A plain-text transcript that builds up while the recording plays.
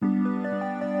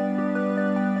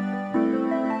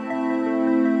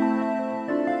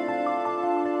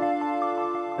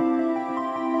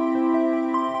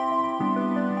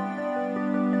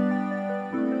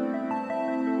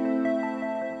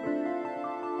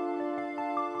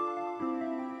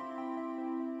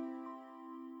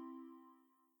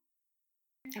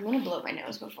I'm going to blow my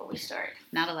nose before we start.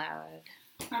 Not allowed.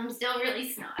 I'm still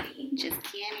really snotty. Just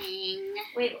kidding.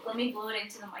 Wait, let me blow it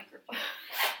into the microphone.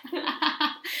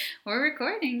 We're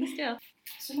recording still.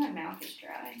 So my mouth is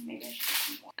dry. Maybe I should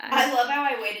do some more. I love how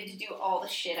I waited to do all the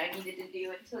shit I needed to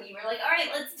do until you were like, all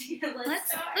right, let's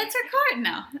start. Let's record.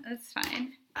 No, that's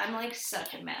fine. I'm like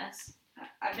such a mess.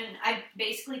 I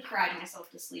basically cried myself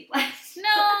to sleep last night.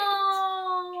 No.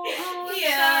 Oh,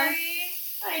 Yeah. sorry.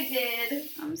 I did.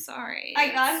 I'm sorry. I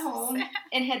got home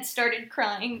and had started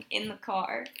crying in the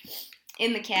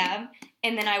cab,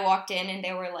 and then I walked in and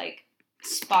there were like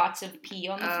spots of pee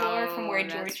on the floor from where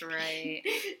George. That's right.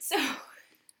 So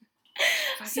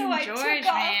I George,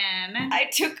 man. I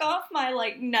took off my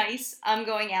like nice I'm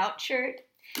going out shirt.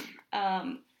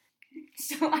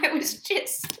 So I was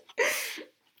just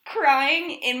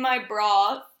crying in my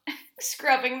bra,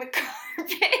 scrubbing the carpet.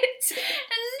 No.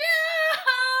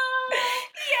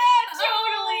 Yeah,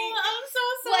 totally. Oh, I'm so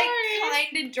sorry.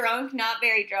 Like, kind of drunk, not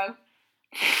very drunk.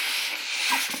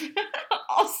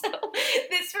 Also,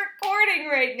 this recording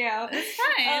right now. It's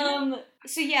fine.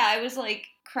 So yeah, I was like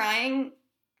crying,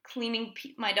 cleaning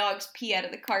my dog's pee out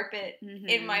of the carpet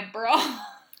in my bra.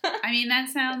 I mean, that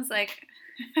sounds like...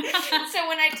 So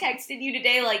when I texted you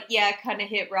today, like, yeah, kind of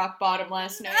hit rock bottom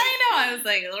last night. I know, I was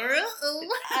like...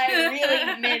 I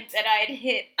really meant that I'd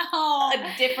hit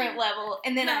a different level.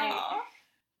 And then I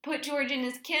put George in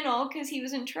his kennel because he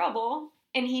was in trouble.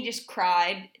 And he just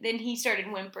cried. Then he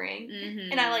started whimpering.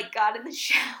 And I, like, got in the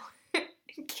shower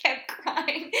and kept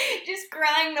crying. Just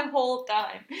crying the whole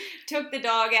time. Took the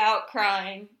dog out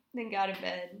crying. Then got in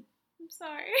bed. I'm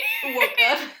sorry.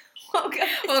 Woke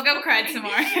up, cried some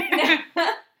more.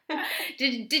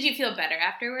 Did you feel better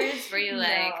afterwards? Were you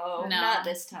like... No, not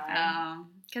this time. Oh.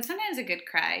 Because sometimes a good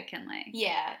cry can, like...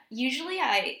 Yeah. Usually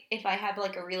if I have,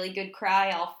 like, a really good cry,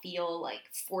 I'll feel, like,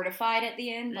 fortified at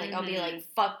the end. Like, I'll be like,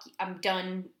 fuck, I'm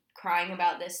done crying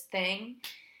about this thing.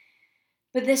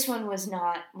 But this one was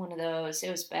not one of those. It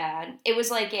was bad. It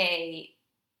was, like,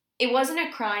 it wasn't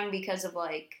a crying because of,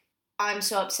 like, I'm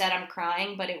so upset I'm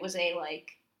crying, but it was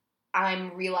like,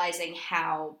 I'm realizing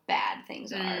how bad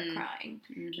things are crying.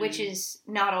 Which is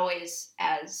not always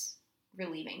as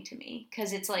relieving to me.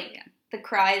 Because it's, like... Yeah. The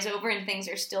cry is over and things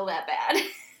are still that bad.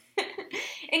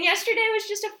 And yesterday was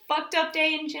just a fucked up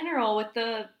day in general with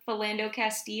the Philando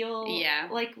Castile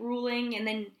like ruling, and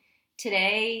then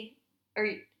today, or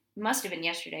it must have been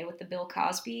yesterday with the Bill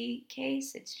Cosby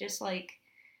case. It's just like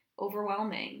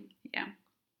overwhelming. Yeah.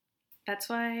 That's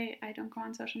why I don't go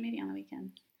on social media on the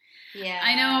weekend. Yeah.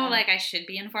 I know, like, I should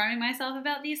be informing myself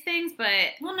about these things, but...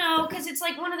 Well, no, because it's,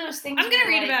 like, one of those things I'm going to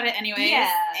read about it anyways.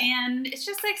 Yeah. And it's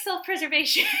just, like,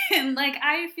 self-preservation. Like,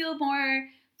 I feel more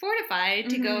fortified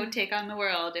to go take on the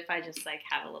world if I just, like,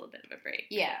 have a little bit of a break.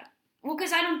 Yeah. Well,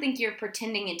 because I don't think you're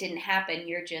pretending it didn't happen.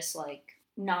 You're just, like,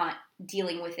 not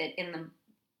dealing with it in the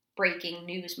breaking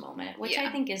news moment, which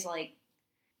I think is, like...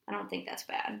 I don't think that's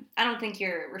bad. I don't think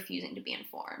you're refusing to be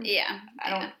informed. Yeah.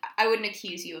 I wouldn't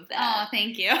accuse you of that. Oh,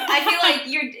 thank you. I feel like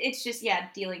it's just,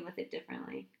 dealing with it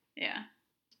differently. Yeah.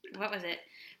 What was it?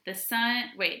 The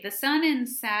sun and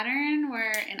Saturn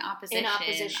were in opposition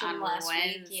on last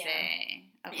Wednesday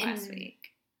week, of last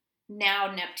week.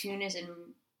 Now Neptune is in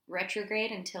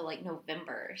retrograde until like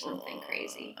November or something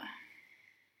crazy.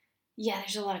 Yeah,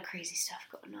 there's a lot of crazy stuff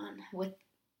going on with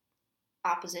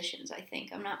oppositions, I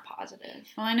think. I'm not positive.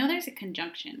 Well, I know there's a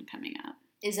conjunction coming up.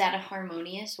 Is that a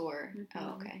harmonious or...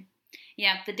 Oh, okay.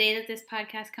 Yeah, the day that this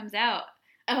podcast comes out.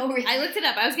 Oh, really? I looked it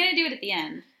up. I was going to do it at the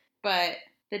end. But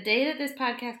the day that this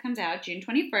podcast comes out, June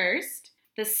 21st,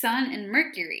 the Sun and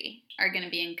Mercury are going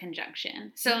to be in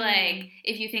conjunction. So, like,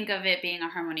 if you think of it being a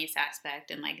harmonious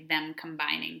aspect and, like, them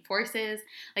combining forces,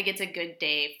 like, it's a good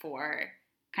day for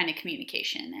kind of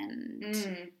communication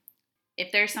and...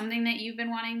 If there's something that you've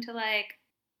been wanting to, like,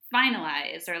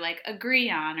 finalize or, like, agree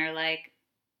on or, like,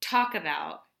 talk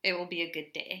about, it will be a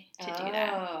good day to do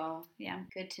that. Oh. Yeah.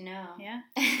 Good to know. Yeah.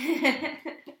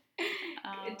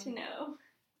 Good to know.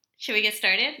 Should we get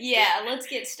started? Yeah, let's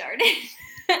get started.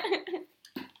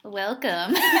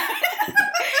 Welcome.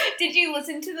 Did you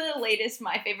listen to the latest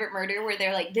My Favorite Murder where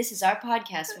they're like, this is our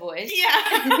podcast voice?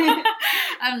 Yeah.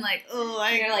 I'm like,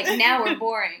 They're like, now we're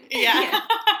boring. Yeah.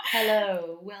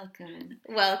 Hello, welcome.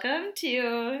 Welcome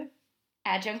to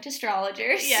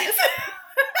Adjunctastrologers. Yes.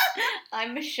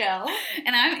 I'm Michelle.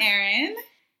 And I'm Erin.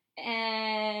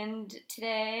 And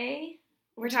today...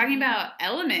 We're talking about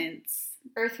elements.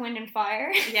 Earth, Wind, and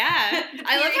Fire. Yeah.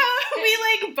 I love how we,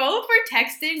 like, both were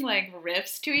texting, like,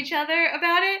 riffs to each other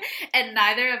about it, and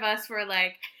neither of us were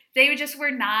like, they just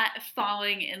were not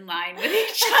falling in line with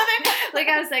each other. Like,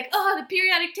 I was like, oh, the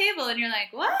periodic table. And you're like,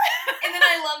 what? And then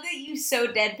I love that you so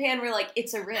deadpan were like,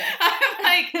 it's a riff. I'm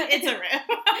like, it's a riff.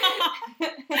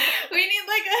 We need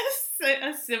like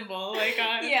a symbol like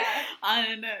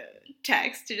on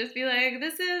text to just be like,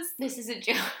 this is a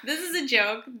joke. This is a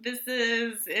joke. This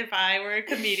is, if I were a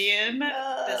comedian,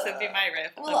 this would be my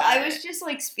riff. Well, I was just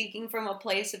like speaking from a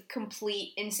place of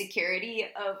complete insecurity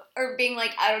or being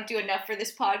like, I don't do enough for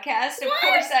this podcast. Of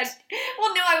course I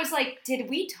was like, did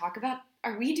we talk about,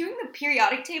 are we doing the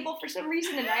periodic table for some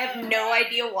reason? And I have no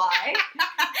idea why.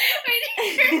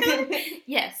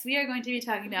 Yes, we are going to be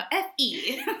talking about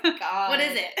FE. God. What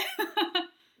is it?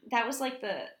 That was like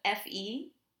the FE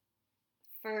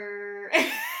for...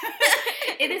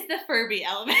 It is the Furby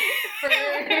element.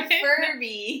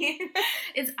 Furby.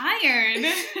 It's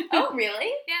iron. Oh,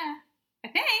 really? Yeah. I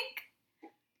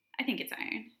think it's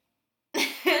iron.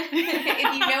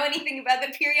 If you know anything about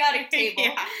the periodic table,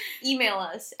 email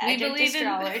us at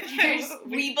adjunctastrologers.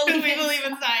 We believe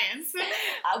in science.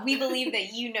 We believe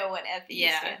that you know what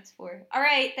FE stands for. All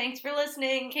right, thanks for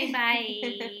listening. Okay, bye.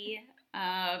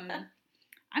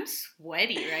 I'm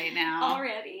sweaty right now.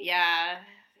 Already? Yeah.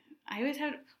 I always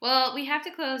have... Well, we have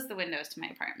to close the windows to my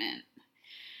apartment.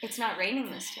 It's not raining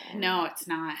this time. No, it's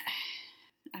not.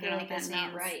 I don't know what that's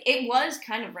not right. It was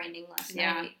kind of raining last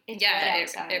night. It's wet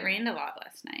outside. It rained a lot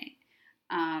last night.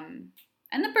 And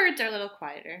the birds are a little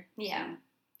quieter. Yeah. So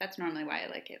that's normally why I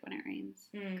like it when it rains.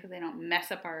 Because they don't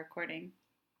mess up our recording.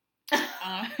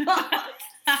 Oh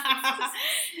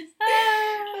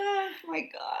my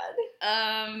God.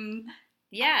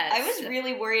 Yeah. I was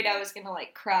really worried I was going to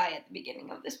like cry at the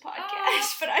beginning of this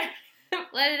podcast, but I...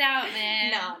 Let it out,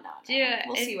 man. No. Do it.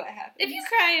 We'll see what happens. If you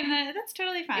cry, that's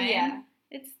totally fine. Yeah.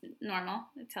 It's normal.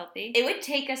 It's healthy. It would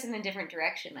take us in a different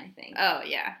direction, I think. Oh,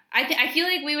 yeah. I feel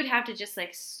like we would have to just,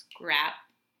 like, scrap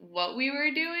what we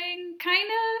were doing, kind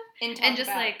of. And just,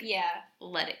 like,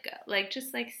 let it go. Like,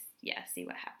 just, like, see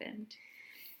what happened.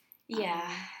 Yeah.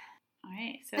 All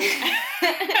right, so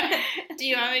do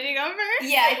you want me to go first?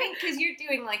 Yeah, I think because you're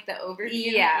doing, like, the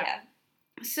overview. Yeah.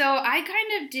 So I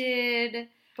kind of did...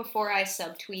 Before I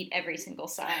subtweet every single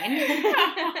sign.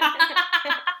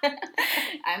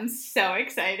 I'm so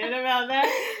excited about that.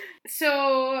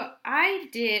 So I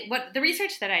did, the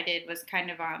research that I did was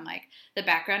kind of on, like, the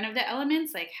background of the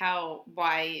elements, like,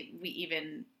 why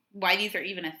these are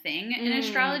even a thing in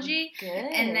astrology. Good.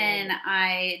 And then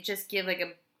I just give, like,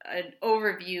 an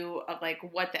overview of, like,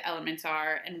 what the elements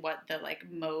are and what the, like,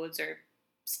 modes or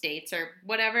states or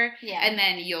whatever. Yeah. And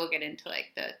then you'll get into,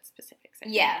 like, the specifics.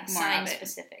 Yeah, sign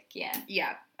specific. Yeah.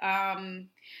 Yeah.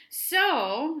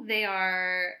 So they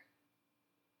are...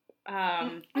 Were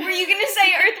you gonna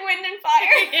say earth, wind, and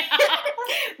fire? Yeah.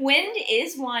 Wind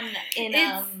is one in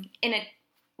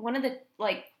one of the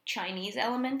like Chinese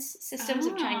systems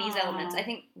of Chinese elements. I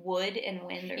think wood and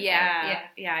wind are yeah.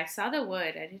 I saw the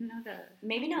wood. I didn't know the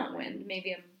maybe not wind.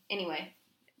 Maybe anyway.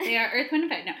 They are earth, wind,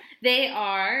 and fire. No, they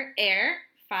are air,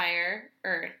 fire,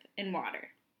 earth, and water.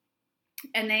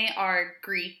 And they are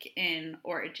Greek in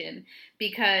origin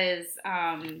because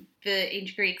the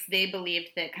ancient Greeks, they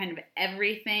believed that kind of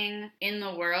everything in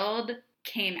the world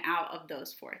came out of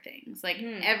those four things. Like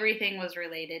everything was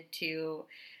related to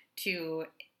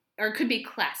or could be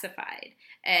classified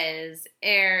as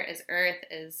air, as earth,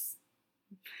 as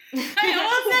I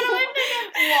almost said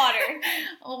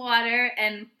water,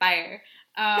 and fire.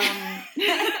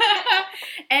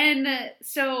 And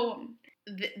so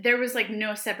there was, like,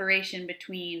 no separation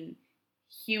between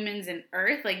humans and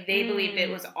earth. Like, they believed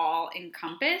it was all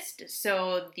encompassed.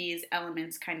 So these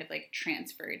elements kind of, like,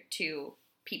 transferred to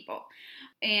people.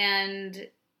 And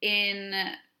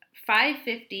in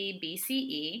 550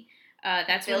 BCE,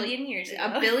 that's a billion years ago.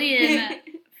 A billion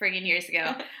friggin' years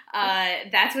ago.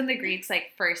 That's when the Greeks,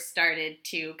 like, first started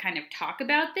to kind of talk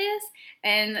about this.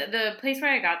 And the place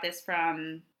where I got this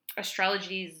from,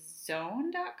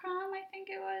 astrologyzone.com, I think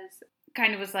it was,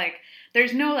 kind of was like,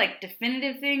 there's no, like,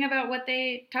 definitive thing about what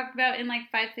they talked about in, like,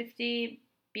 550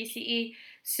 BCE.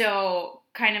 So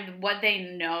kind of what they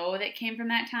know that came from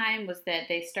that time was that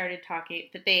they started talking,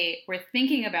 that they were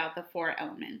thinking about the four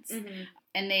elements. Mm-hmm.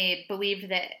 And they believed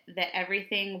that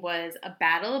everything was a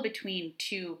battle between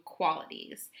two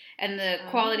qualities. And the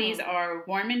qualities are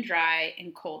warm and dry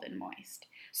and cold and moist.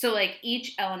 So, like,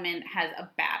 each element has a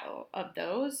battle of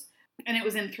those. And it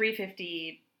was in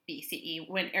 350 BCE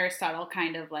when Aristotle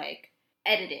kind of, like,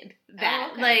 edited that.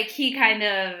 Oh, okay. Like, he kind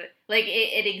of, like,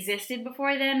 it existed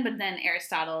before then, but then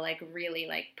Aristotle, like, really,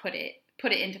 like, put it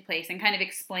into place and kind of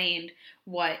explained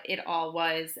what it all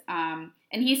was.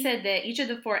 And he said that each of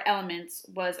the four elements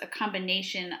was a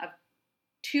combination of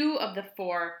 2 of the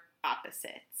 4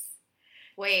 opposites.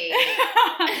 Wait.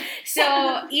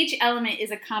 So each element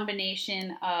is a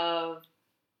combination of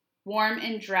warm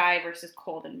and dry versus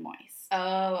cold and moist.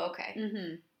 Oh, okay.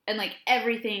 Mm-hmm. And like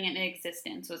everything in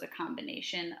existence was a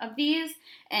combination of these,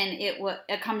 and it was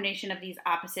a combination of these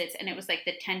opposites, and it was like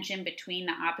the tension between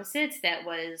the opposites that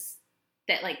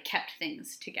like kept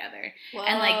things together. Whoa.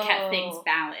 And like kept things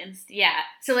balanced. Yeah.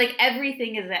 So like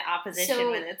everything is at opposition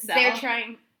with itself.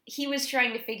 He was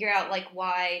trying to figure out like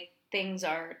why things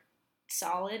are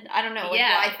solid. I don't know, like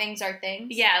why things are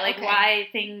things. Yeah, like why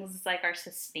things like are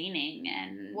sustaining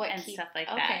and stuff like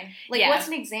that. Like what's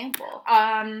an example?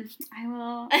 I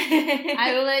will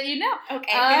let you know.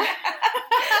 Okay.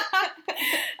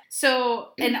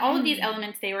 So, and all of these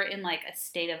elements, they were in like a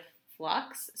state of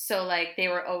flux. So like they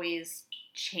were always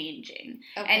changing.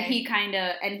 Okay. And he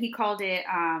called it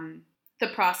the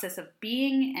process of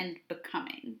being and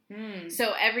becoming.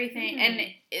 So everything, and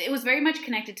it was very much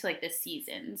connected to like the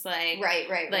seasons, like right.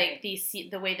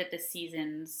 The way that the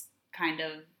seasons kind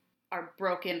of are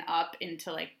broken up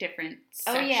into like different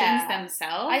sections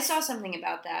themselves. I saw something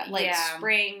about that, like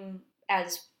spring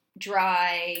as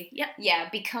dry. Yeah,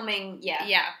 becoming.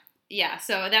 Yeah,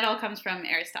 so that all comes from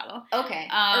Aristotle. Okay.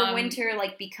 Or winter,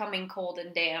 like, becoming cold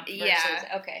and damp versus...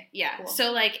 Okay. Yeah. Cool.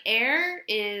 So, like, air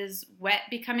is wet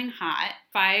becoming hot.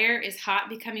 Fire is hot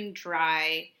becoming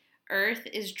dry. Earth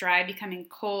is dry becoming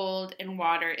cold. And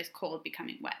water is cold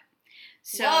becoming wet.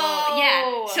 So,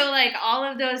 yeah. So, like, all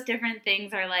of those different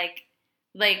things are, like,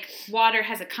 water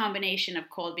has a combination of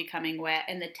cold becoming wet,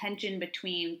 and the tension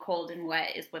between cold and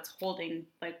wet is what's holding,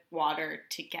 like, water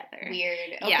together.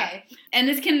 Weird. Okay. Yeah. And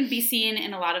this can be seen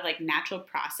in a lot of, like, natural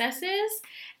processes,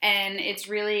 and it's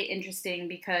really interesting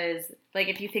because, like,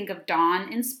 if you think of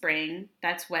dawn in spring,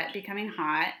 that's wet becoming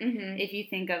hot. Mm-hmm. If you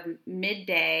think of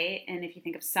midday, and if you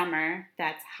think of summer,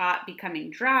 that's hot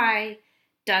becoming dry.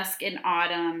 Dusk in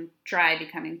autumn, dry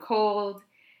becoming cold.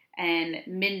 And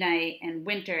midnight and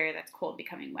winter, that's cold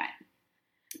becoming wet.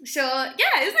 So,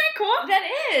 yeah, isn't that cool? That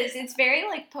is. It's very,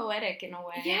 like, poetic in a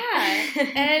way. Yeah.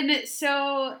 And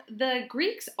so the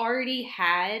Greeks already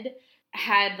had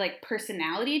like,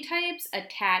 personality types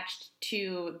attached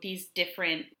to these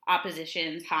different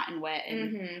oppositions, hot and wet.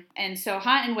 And so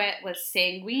hot and wet was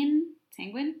sanguine?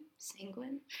 Sanguine?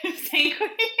 Sanguine?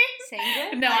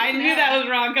 Sanguine? No, I knew that was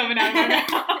wrong coming out of my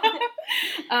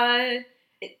mouth.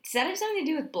 Does that have something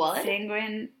to do with blood?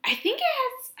 Sanguine. I think it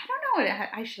has. I don't know what it has.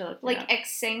 I should look it up.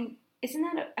 Isn't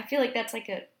that I feel like that's like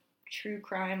a true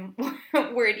crime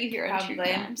word you hear on true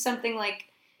crime. Something like.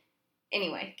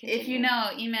 Anyway. Continue. If you know,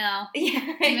 email.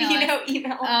 Yeah,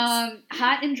 email us.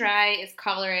 Hot and dry is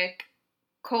choleric.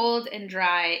 Cold and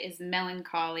dry is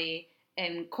melancholy.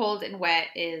 And cold and wet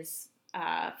is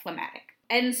phlegmatic.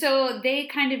 And so they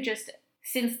kind of just,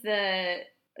 since the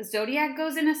zodiac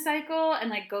goes in a cycle and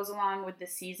like goes along with the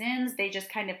seasons, they just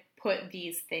kind of put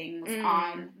these things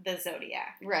on the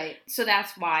zodiac. Right. So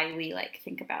that's why we like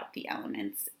think about the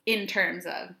elements in terms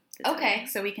of the zodiac.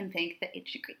 So we can thank the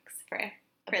ancient Greeks for a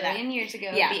billion years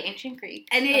ago, the ancient Greeks.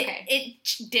 And it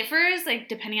differs like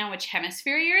depending on which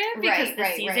hemisphere you're in because the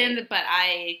seasons, but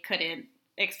I couldn't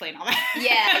explain all that.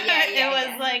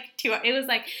 It was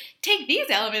like take these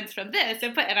elements from this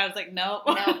and I was like, no,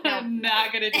 I'm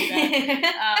not gonna do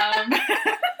that.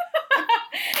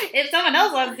 If someone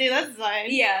else wants to, that's fine.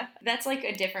 Yeah, that's like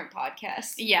a different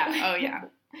podcast. Yeah. Oh yeah.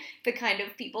 The kind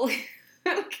of people who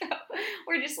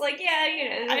we're just like,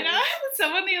 yeah, I know.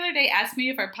 Someone the other day asked me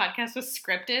if our podcast was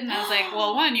scripted, and I was like,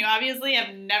 well, one, you obviously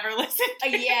have never listened to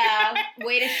it.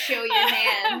 Way to show your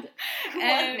hand.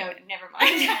 No, never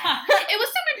mind. It was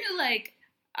someone who, like,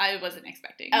 I wasn't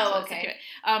expecting to listen to it.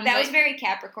 That was very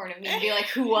Capricorn of me to be like,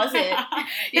 who was it?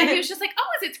 Yeah, he was just like, oh,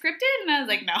 is it scripted? And I was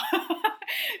like, no,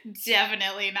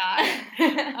 definitely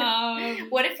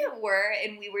not. What if it were,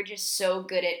 and we were just so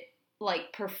good at,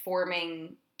 like,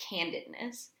 performing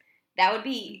candidness? That would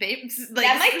be...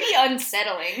 that might be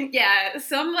unsettling. Yeah,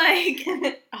 some, like,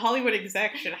 Hollywood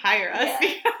exec should hire us.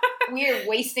 Yeah. We are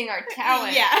wasting our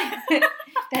talent. Yeah.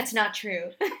 That's not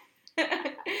true.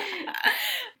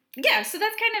 Yeah, so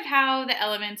that's kind of how the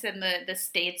elements and the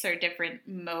states are different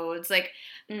modes. Like,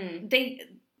 the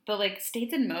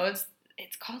states and modes,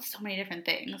 it's called so many different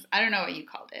things. I don't know what you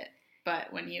called it.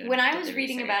 But when I was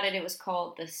reading about it, it was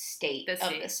called the state of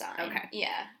the sign. Okay.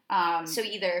 Yeah. So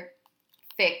either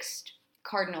fixed,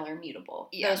 cardinal, or mutable.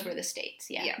 Yeah. Those were the states.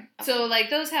 Yeah. Yeah. Okay. So like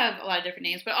those have a lot of different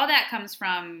names, but all that comes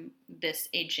from this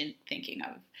ancient thinking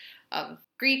of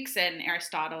Greeks and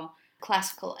Aristotle.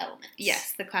 Classical elements.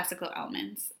 Yes, the classical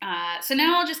elements. So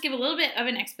now I'll just give a little bit of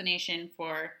an explanation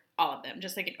for all of them,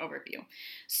 just like an overview.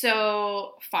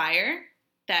 So fire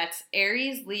That's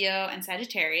Aries, Leo, and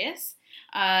Sagittarius.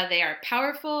 They are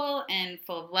powerful and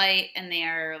full of light, and they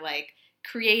are like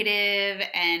creative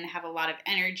and have a lot of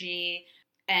energy,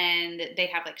 and they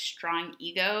have like strong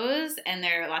egos, and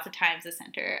they're lots of times the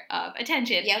center of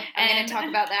attention. Yep, I'm going to talk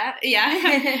about that. Yeah.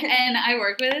 And I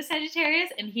work with a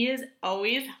Sagittarius, and he is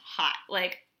always hot.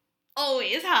 Like,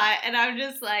 always hot. And I'm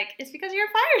just like, it's because you're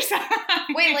a fire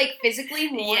sign. Wait, like physically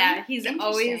warm? Yeah, he's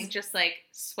always just like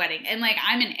sweating. And like,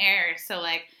 I'm an air, so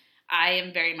like, I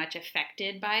am very much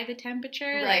affected by the temperature.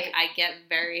 Right. Like, I get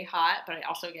very hot, but I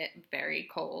also get very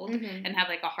cold and have,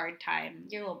 like, a hard time.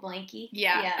 Your little blankie?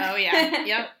 Yeah. Oh, yeah.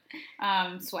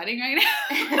 Yep. Sweating right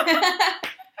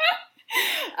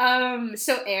now.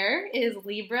 So air is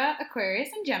Libra, Aquarius,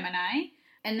 and Gemini.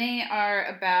 And they are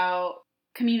about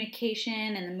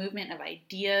communication and the movement of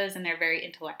ideas, and they're very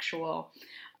intellectual.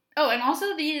 Oh, and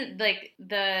also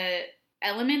the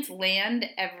elements land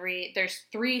there's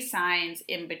 3 signs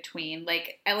in between.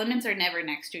 Like, elements are never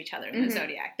next to each other in the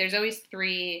zodiac. There's always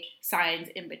 3 signs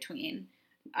in between.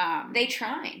 They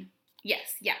trine.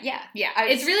 Yes, yeah. Yeah.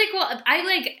 It's really cool.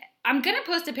 I'm going to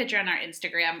post a picture on our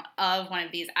Instagram of one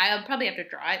of these. I'll probably have to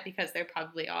draw it because they're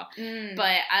probably all.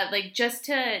 But just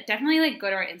to definitely like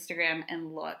go to our Instagram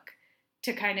and look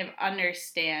to kind of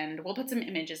understand. We'll put some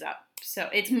images up. So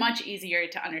it's much easier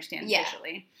to understand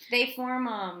visually. They form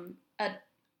a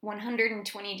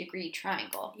 120-degree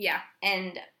triangle. Yeah.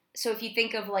 And so if you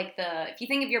think of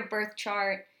your birth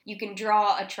chart, you can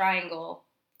draw a triangle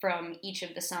from each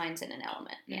of the signs in an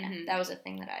element. Yeah. That was a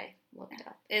thing that I looked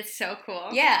up. It's so cool.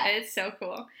 Yeah. It's so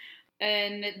cool.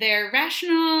 And they're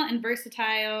rational and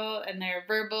versatile, and they're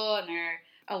verbal, and they're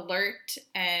alert,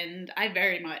 and I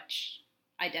very much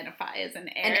identify as an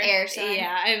air. An air sign?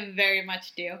 Yeah, I very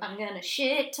much do. I'm gonna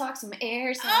shit talk some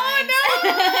air signs.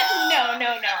 Oh,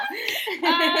 no! No.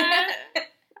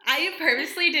 I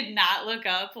purposely did not look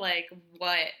up, like,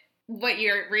 what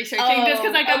you're researching, just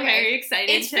because I got very excited.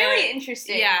 It's really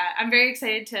interesting. Yeah, I'm very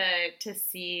excited to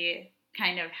see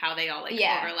kind of how they all, like,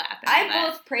 overlap. I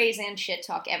both praise and shit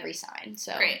talk every sign,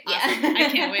 so. Great. Yeah. Awesome. I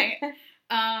can't wait.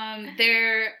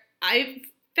 I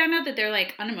found out that they're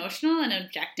like unemotional and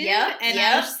objective. Yep. And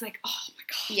I was just like, oh my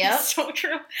god, that's so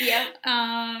true. Yep.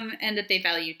 And that they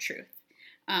value truth.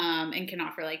 And can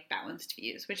offer like balanced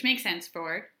views, which makes sense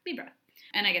for Libra.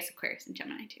 And I guess Aquarius and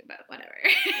Gemini too, but whatever.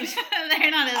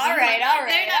 They're not as all right.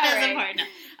 They're not as important.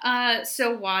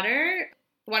 So water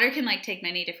can like take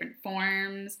many different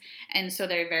forms, and so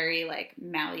they're very like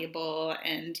malleable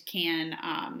and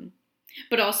can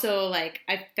but also, like,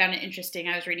 I found it interesting.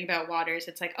 I was reading about waters.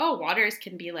 It's like, oh, waters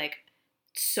can be, like,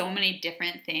 so many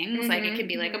different things. Like, it can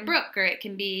be, like, a brook, or it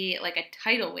can be, like, a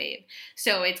tidal wave.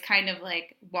 So it's kind of,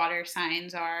 like, water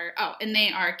signs are... Oh, and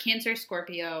they are Cancer,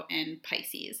 Scorpio, and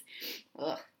Pisces.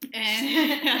 Ugh.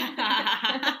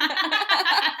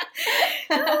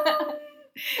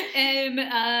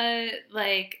 And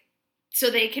like... So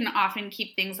they can often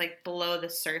keep things, like, below the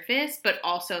surface, but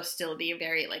also still be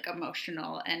very, like,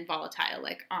 emotional and volatile,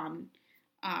 like, on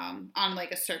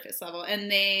like, a surface level.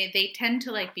 And they tend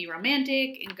to, like, be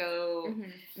romantic and go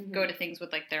to things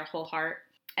with, like, their whole heart.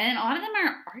 And a lot of them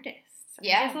are artists.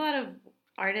 Yeah. There's a lot of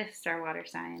artists are water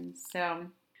signs. So...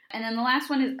 And then the last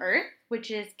one is Earth,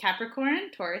 which is Capricorn,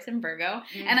 Taurus, and Virgo.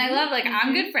 And I love, like,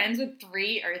 I'm good friends with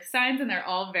 3 Earth signs, and they're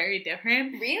all very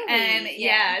different. Really? And,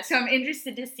 yeah, so I'm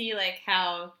interested to see, like,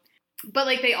 how... But,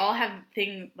 like, they all have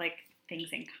things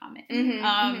in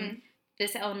common.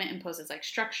 This element imposes, like,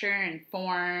 structure and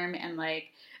form and,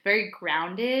 like, very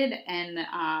grounded, and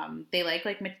they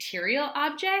like material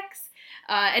objects.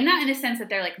 And not in a sense that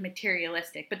they're, like,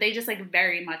 materialistic, but they just, like,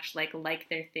 very much, like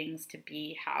their things to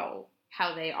be how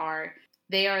they are.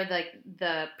 They are like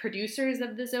the producers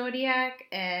of the zodiac,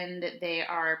 and they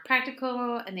are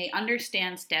practical, and they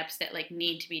understand steps that like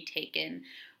need to be taken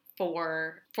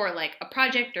for like a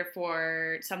project or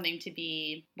for something to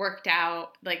be worked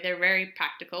out. Like, they're very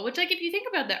practical, which, like, if you think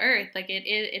about the Earth, like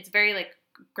it's very like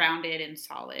grounded and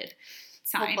solid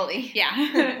sign. Hopefully.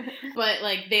 Yeah. But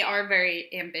like they are very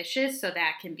ambitious, so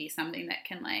that can be something that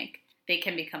can like they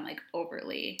can become like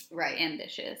overly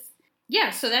ambitious.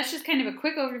 Yeah, so that's just kind of a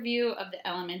quick overview of the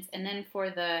elements. And then for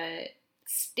the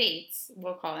states,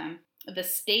 we'll call them the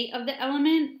state of the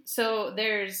element. So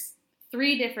there's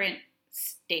 3 different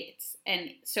states. And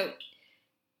so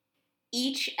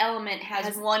each element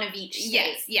has one of each state.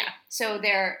 Yes, yeah. So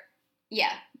they're,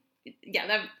 Yeah,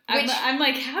 I'm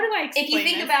like, how do I explain If you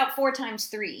think this? about 4 times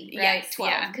 3, right? Yes,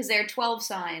 12. Because there are 12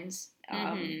 signs,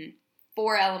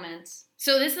 4 elements.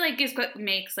 So this like is what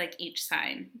makes like each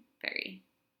sign very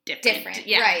different.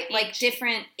 Yeah. Right. Like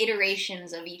different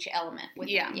iterations of each element.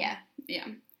 Yeah.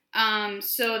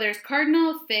 So there's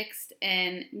cardinal, fixed,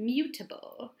 and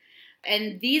mutable.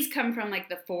 And these come from, like,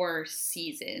 the 4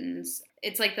 seasons.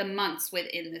 It's, like, the months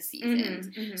within the seasons.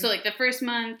 Mm-hmm, mm-hmm. So, like, the first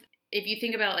month, if you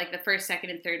think about, like, the first,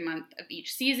 second, and third month of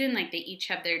each season, like, they each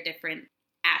have their different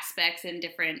aspects and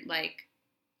different, like,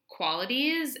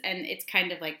 qualities. And it's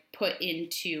kind of, like, put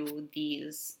into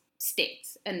these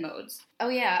states and modes. Oh,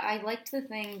 yeah. I liked the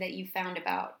thing that you found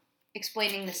about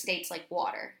explaining the states like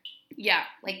water. Yeah.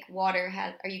 Like, water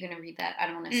has... Are you going to read that? I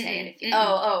don't want to say it. If you, Mm-mm.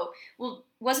 Oh. Well,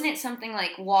 wasn't it something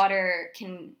like water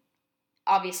can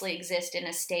obviously exist in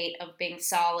a state of being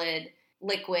solid,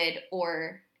 liquid,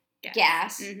 or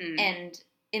gas? Mm-hmm. And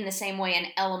in the same way, an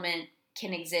element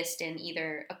can exist in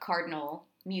either a cardinal,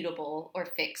 mutable, or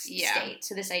fixed state.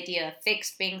 So this idea of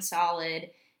fixed being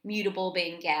solid, mutable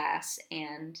being gas,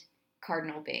 and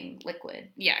cardinal being liquid.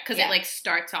 Yeah, because it, like,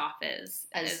 starts off as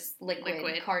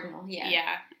liquid, cardinal. Yeah.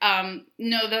 Yeah.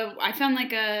 No, I found,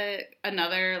 like,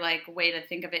 another, like, way to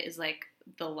think of it is, like,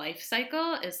 the life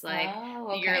cycle is, like,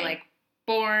 you're, like,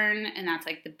 born, and that's,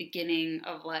 like, the beginning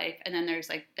of life, and then there's,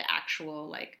 like, the actual,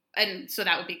 like, and so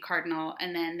that would be cardinal,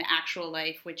 and then the actual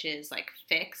life, which is, like,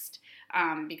 fixed,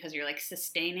 because you're, like,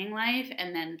 sustaining life,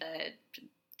 and then the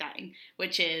dying,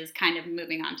 which is kind of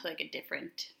moving on to, like, a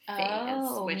different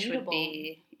phase, which mutable. Would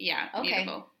be,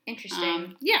 mutable.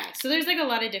 Interesting. So there's, like, a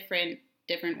lot of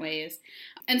different ways.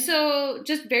 And so,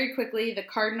 just very quickly, the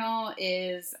cardinal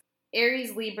is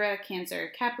Aries, Libra,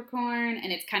 Cancer, Capricorn,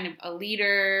 and it's kind of a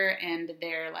leader, and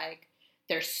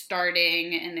they're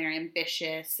starting, and they're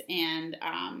ambitious, and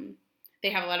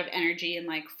they have a lot of energy and,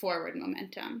 like, forward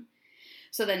momentum.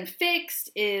 So then fixed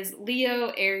is Leo,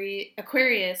 Aries,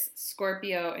 Aquarius,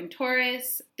 Scorpio, and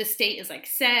Taurus. The state is, like,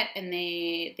 set, and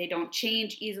they don't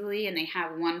change easily, and they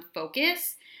have one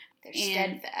focus. They're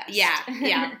steadfast.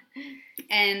 Yeah.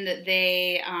 And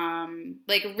they,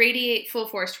 like, radiate full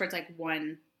force towards, like,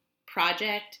 one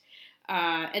project.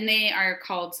 And they are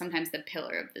called sometimes the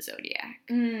pillar of the zodiac.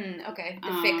 Okay.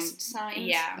 The fixed signs?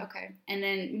 Yeah. Okay. And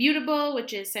then mutable,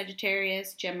 which is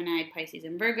Sagittarius, Gemini, Pisces,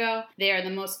 and Virgo. They are the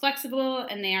most flexible,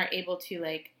 and they are able to,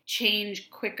 like, change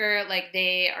quicker. Like,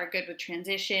 they are good with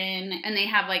transition, and they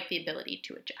have, like, the ability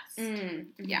to adjust.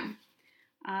 Mm-hmm.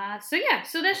 Yeah.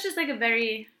 So that's just, like, a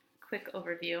very quick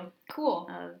overview. Cool.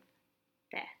 Of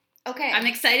that. Okay. I'm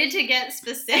excited to get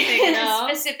specific, though.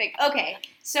 Specific. Okay.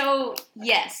 So,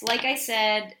 yes, like I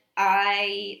said,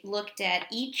 I looked at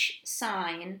each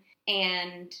sign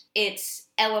and its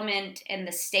element and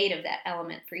the state of that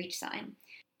element for each sign.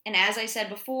 And as I said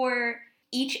before,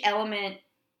 each element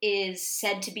is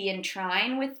said to be in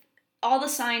trine with... All the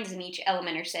signs in each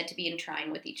element are said to be in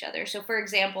trine with each other. So, for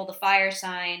example, the fire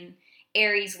sign,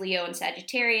 Aries, Leo, and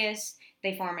Sagittarius,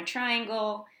 they form a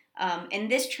triangle. And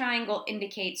this triangle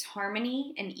indicates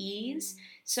harmony and ease.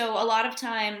 So a lot of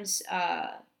times,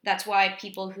 that's why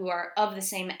people who are of the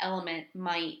same element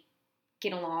might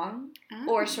get along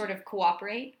or sort of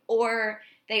cooperate. Or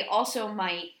they also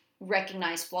might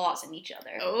recognize flaws in each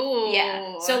other. Oh.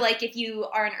 Yeah. So, like, if you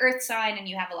are an earth sign and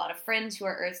you have a lot of friends who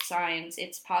are earth signs,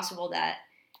 it's possible that,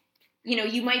 you know,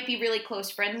 you might be really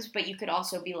close friends, but you could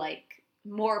also be, like,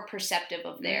 more perceptive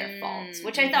of their faults,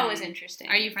 which I thought was interesting.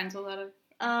 Are you friends with a lot of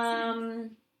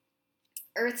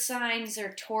earth signs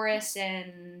are Taurus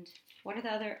and what are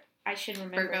the other? I should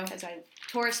remember because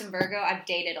Taurus and Virgo. I've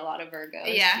dated a lot of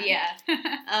Virgos.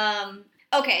 Yeah.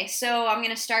 Okay, so I'm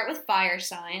gonna start with fire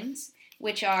signs,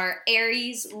 which are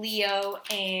Aries, Leo,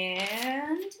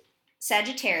 and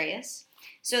Sagittarius.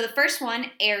 So the first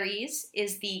one, Aries,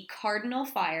 is the cardinal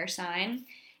fire sign.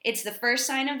 It's the first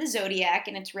sign of the zodiac,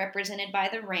 and it's represented by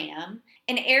the ram.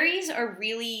 And Aries are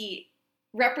really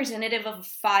representative of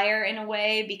fire in a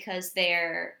way because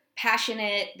they're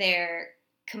passionate, they're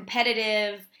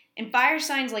competitive, and fire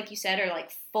signs, like you said, are,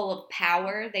 like, full of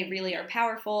power. They really are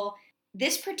powerful.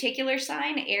 This particular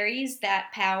sign, Aries,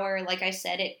 that power, like I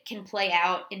said, it can play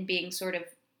out in being sort of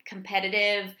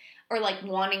competitive or, like,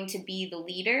 wanting to be the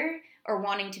leader or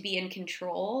wanting to be in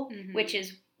control, which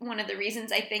is one of the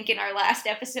reasons I think in our last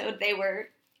episode they were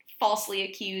falsely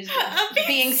accused of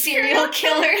being serial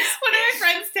killers. One of my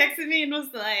friends texted me and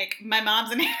was like, my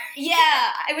mom's an Aries. Yeah,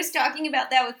 I was talking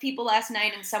about that with people last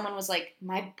night, and someone was like,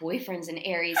 my boyfriend's an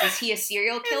Aries. Is he a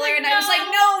serial killer? And I was like,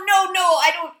 no,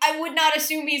 I would not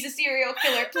assume he's a serial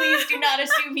killer. Please do not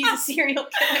assume he's a serial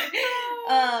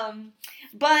killer.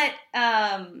 But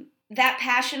that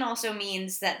passion also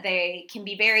means that they can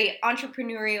be very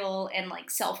entrepreneurial and,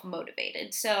 like,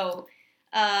 self-motivated. So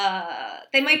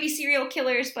they might be serial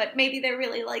killers, but maybe they're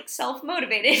really, like,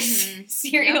 self-motivated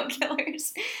serial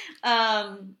killers.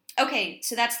 Okay,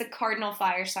 so that's the cardinal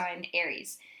fire sign,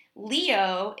 Aries.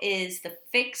 Leo is the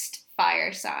fixed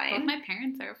fire sign. Both my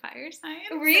parents are fire signs.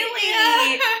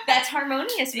 Really? Yeah. That's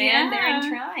harmonious, man. Yeah. They're in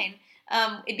trine.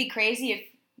 It'd be crazy if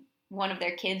one of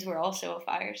their kids were also a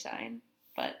fire sign.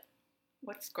 But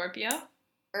what's Scorpio?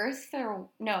 Earth or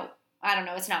no, I don't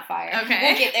know. It's not fire.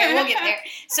 Okay. We'll get there.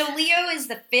 So Leo is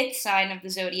the fifth sign of the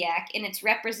zodiac, and it's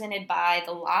represented by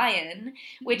the lion,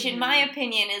 which in my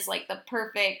opinion is like the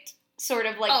perfect sort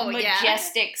of like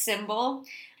majestic symbol.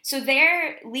 So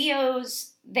their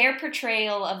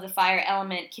portrayal of the fire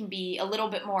element can be a little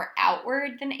bit more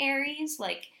outward than Aries.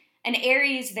 Like an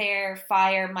Aries, their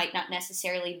fire might not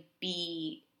necessarily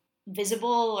be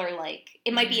visible, or like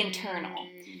it might be internal.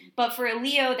 But for a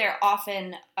Leo, they're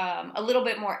often a little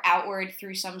bit more outward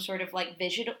through some sort of like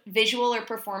visual or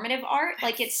performative art.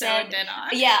 Like it's so said, dead on.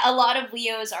 Yeah, a lot of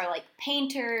Leos are like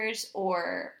painters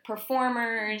or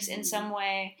performers in some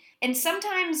way. And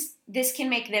sometimes this can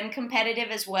make them competitive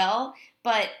as well,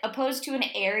 but opposed to an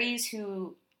Aries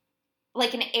who,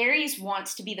 like an Aries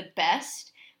wants to be the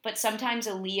best, but sometimes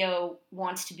a Leo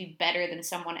wants to be better than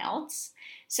someone else.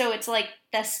 So it's like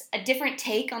that's a different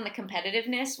take on the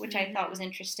competitiveness, which I thought was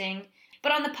interesting.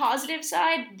 But on the positive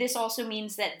side, this also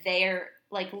means that they're,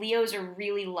 like, Leos are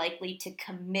really likely to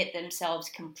commit themselves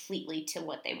completely to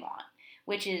what they want,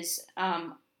 which is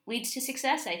leads to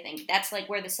success, I think. That's like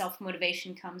where the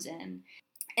self-motivation comes in.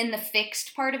 And the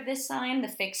fixed part of this sign, the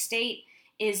fixed state,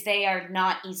 is they are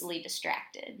not easily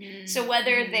distracted. So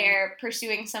whether they're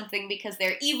pursuing something because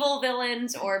they're evil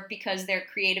villains or because they're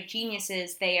creative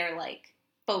geniuses, they are like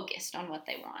focused on what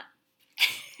they want.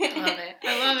 I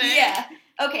love it. Yeah.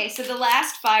 Okay, so the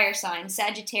last fire sign,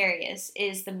 Sagittarius,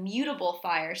 is the mutable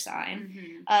fire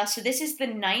sign. So this is the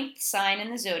 9th sign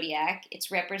in the zodiac. It's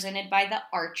represented by the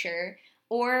archer,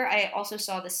 or I also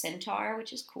saw the centaur,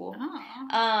 which is cool.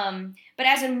 But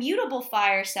as a mutable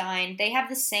fire sign, they have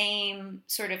the same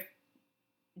sort of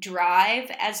drive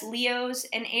as Leos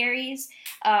and Aries,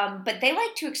 but they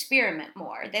like to experiment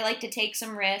more. They like to take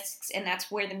some risks, and that's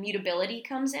where the mutability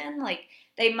comes in. Like,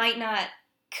 they might not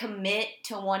commit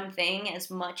to one thing as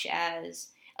much as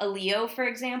a Leo, for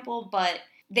example, but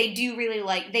they do really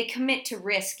they commit to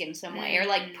risk in some way, or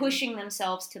like pushing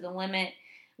themselves to the limit,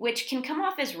 which can come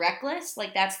off as reckless.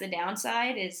 Like, that's the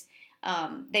downside, is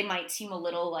they might seem a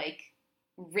little like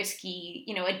risky,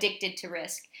 addicted to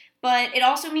risk. But it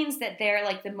also means that they're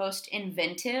like the most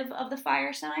inventive of the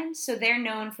fire signs. So they're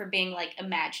known for being like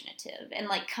imaginative and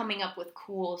like coming up with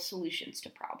cool solutions to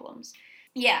problems.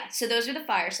 Yeah, so those are the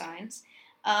fire signs.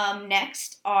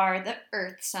 Next are the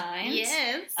earth signs.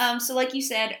 Yes. So like you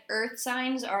said, earth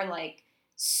signs are like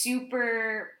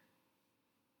super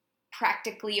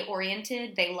practically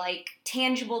oriented. They like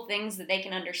tangible things that they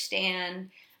can understand.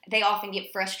 They often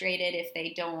get frustrated if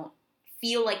they don't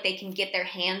feel like they can get their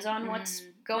hands on what's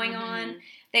going on.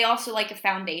 They also like a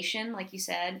foundation, like you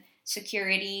said,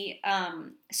 security.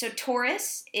 So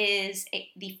Taurus is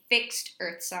the fixed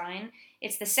earth sign.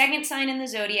 It's the 2nd sign in the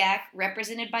zodiac,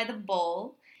 represented by the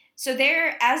bull. So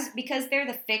because they're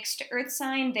the fixed earth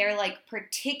sign, they're like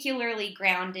particularly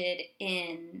grounded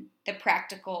in the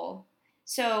practical.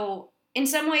 So in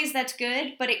some ways that's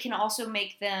good, but it can also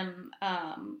make them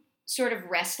sort of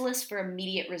restless for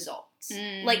immediate results.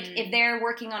 Like, if they're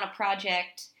working on a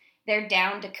project, they're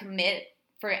down to commit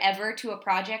forever to a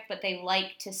project, but they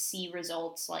like to see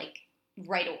results like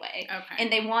right away. Okay.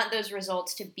 And they want those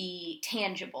results to be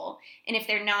tangible. And if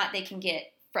they're not, they can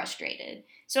get frustrated.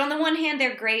 So on the one hand,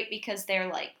 they're great because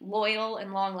they're like loyal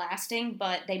and long lasting,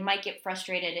 but they might get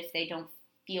frustrated if they don't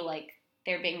feel like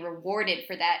they're being rewarded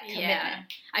for that commitment. Yeah.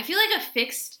 I feel like a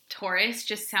fixed Taurus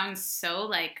just sounds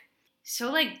so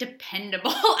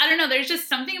dependable. I don't know, there's just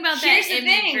something about Here's that the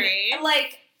imagery. Thing.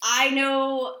 Like, I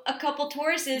know a couple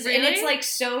Tauruses, Really? and it's like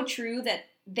so true that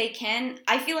they can.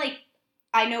 I feel like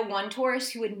I know one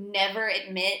Taurus who would never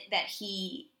admit that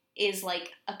he is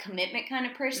like a commitment kind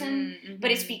of person, but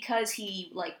it's because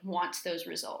he like wants those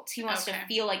results. He wants to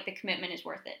feel like the commitment is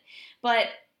worth it. But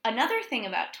another thing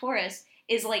about Taurus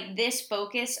is like this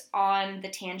focus on the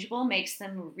tangible makes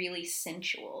them really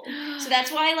sensual. So that's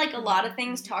why like a lot of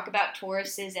things talk about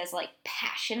Tauruses as like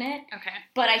passionate. Okay.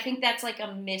 But I think that's like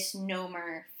a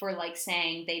misnomer for like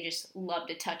saying they just love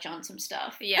to touch on some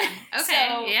stuff. Yeah. Okay.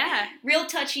 So, yeah. Real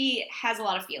touchy has a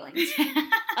lot of feelings.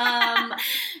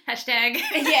 Hashtag.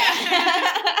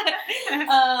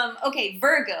 Yeah. Okay,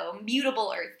 Virgo,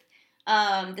 mutable earth.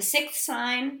 The sixth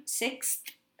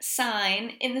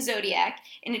sign in the zodiac,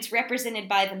 and it's represented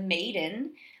by the maiden.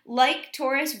 Like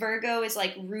Taurus, Virgo is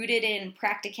like rooted in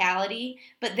practicality,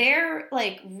 but they're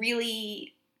like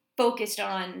really focused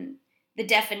on the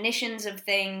definitions of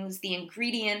things, the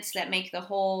ingredients that make the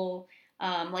whole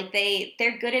Like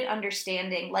they're good at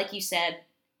understanding, like you said,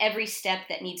 every step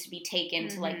that needs to be taken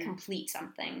to like complete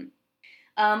something.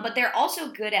 But they're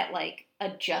also good at like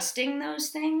adjusting those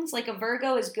things. Like a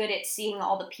Virgo is good at seeing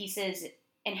all the pieces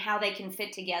and how they can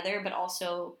fit together, but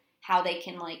also how they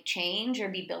can like change or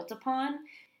be built upon.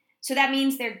 So that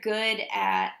means they're good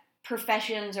at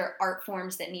professions or art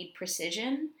forms that need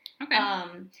precision. Okay.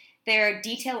 They're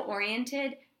detail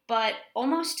oriented, but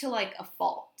almost to like a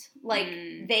fault. Like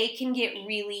they can get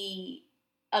really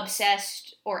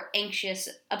obsessed with or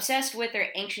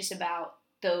anxious about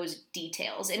those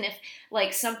details. And if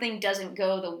like something doesn't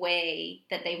go the way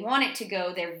that they want it to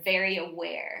go, they're very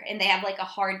aware and they have like a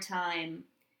hard time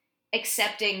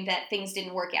accepting that things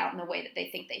didn't work out in the way that they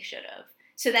think they should have.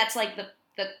 So that's like the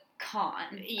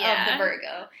con of the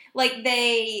Virgo. Like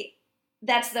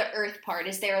that's the earth part,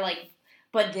 is they're like,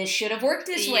 but this should have worked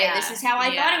this way. This is how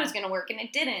I thought it was going to work, and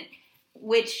it didn't.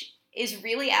 Which is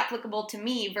really applicable to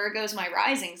me. Virgo's my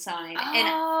rising sign.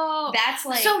 Oh. And that's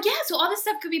like... So all this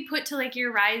stuff could be put to like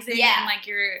your rising and like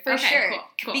your... For sure.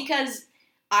 Cool. Because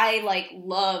I like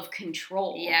love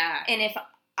control. Yeah. And if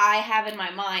I have in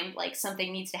my mind like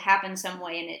something needs to happen some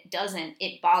way and it doesn't,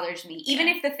 it bothers me. Even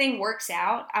if the thing works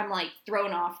out, I'm like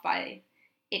thrown off by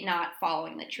it not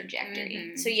following the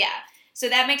trajectory. So so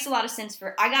that makes a lot of sense.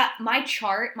 I got my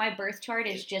chart, my birth chart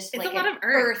is just it's like a lot of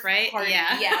earth, right? Party.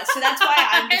 Yeah. So that's why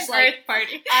I'm just like earth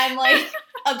party. I'm like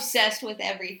obsessed with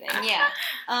everything. Yeah.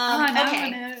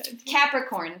 Okay.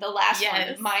 Capricorn, the last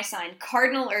one, my sign,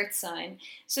 cardinal earth sign.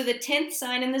 So the 10th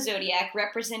sign in the zodiac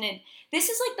represented. This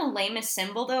is like the lamest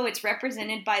symbol though. It's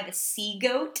represented by the sea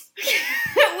goat,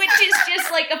 which is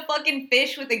just like a fucking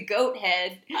fish with a goat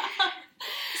head.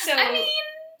 So I mean,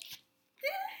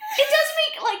 it does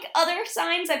make like other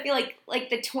signs. I feel like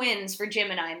the twins for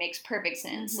Gemini makes perfect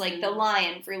sense. Like the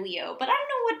lion for Leo. But I don't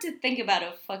know what to think about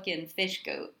a fucking fish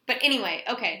goat. But anyway,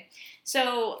 okay.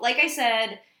 So like I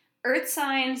said, earth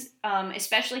signs,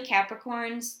 especially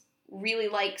Capricorns, really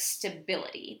like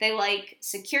stability. They like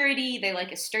security. They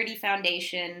like a sturdy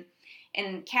foundation.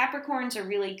 And Capricorns are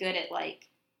really good at like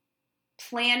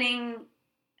planning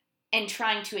and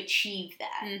trying to achieve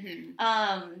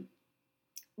that.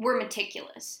 We're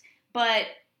meticulous. But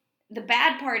the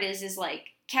bad part is like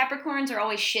Capricorns are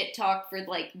always shit talked for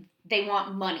like they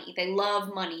want money. They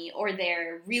love money, or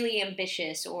they're really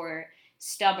ambitious or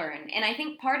stubborn. And I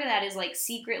think part of that is like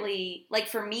secretly, like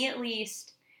for me at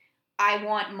least, I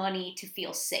want money to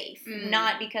feel safe,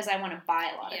 not because I want to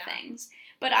buy a lot of things.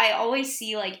 But I always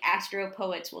see like astro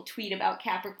poets will tweet about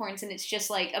Capricorns, and it's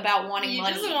just like about wanting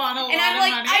money. Just want a lot and I'm of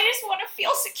like, money. I just want to feel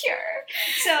secure.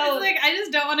 So it's like I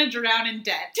just don't want to drown in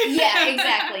debt. Yeah,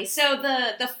 exactly. So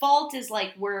the fault is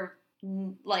like we're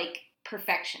like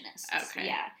perfectionists. Okay.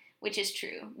 Yeah, which is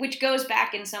true. Which goes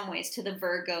back in some ways to the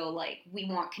Virgo, like we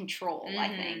want control.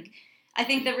 I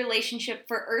think the relationship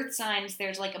for earth signs,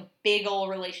 there's like a big old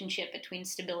relationship between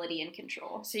stability and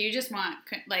control. So you just want,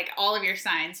 like all of your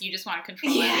signs, you just want to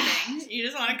control everything. You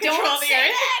just want to control Don't the say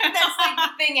earth. That. That's like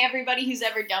the thing everybody who's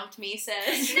ever dumped me says.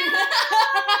 No,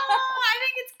 I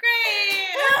think it's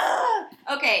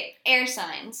great. Okay, air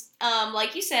signs.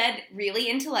 Like you said, really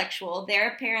intellectual. They're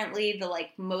apparently the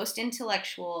like most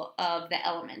intellectual of the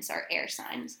elements are air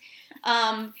signs.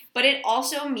 But it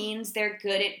also means they're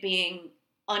good at being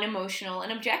unemotional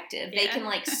and objective. They can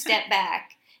like step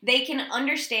back. They can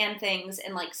understand things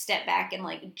and like step back and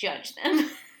like judge them.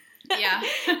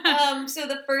 So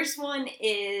the first one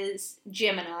is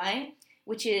Gemini,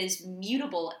 which is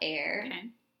mutable air. Okay.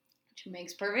 Which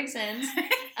makes perfect sense.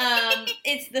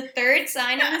 It's the third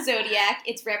sign in the zodiac.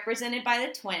 It's represented by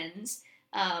the twins.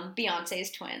 Beyonce's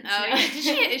twins. Oh,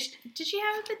 yeah. Did she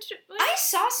have the twins? I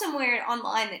saw somewhere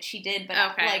online that she did, but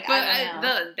like but I don't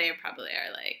know. They probably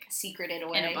are like secreted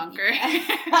away in a bunker.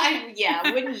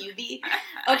 Yeah, wouldn't you be?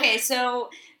 Okay, so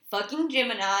fucking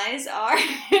Geminis are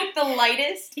the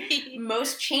lightest,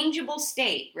 most changeable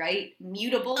state, right?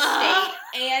 Mutable state,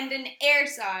 and an air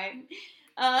sign.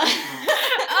 Oh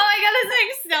my god, this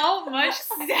makes so much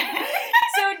sense.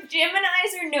 So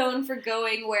Geminis are known for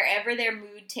going wherever their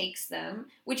mood takes them,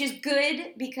 which is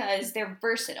good because they're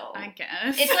versatile. I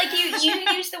guess. It's like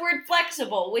you use the word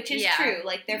flexible, which is true.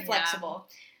 Like they're flexible.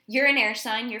 You're an air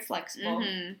sign, you're flexible.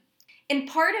 And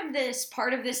part of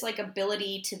this like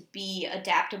ability to be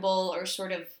adaptable or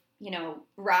sort of,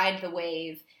 ride the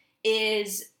wave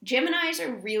is Geminis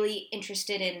are really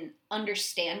interested in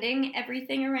understanding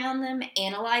everything around them,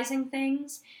 analyzing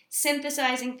things,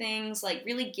 synthesizing things, like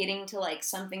really getting to like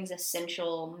something's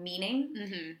essential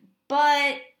meaning.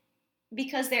 But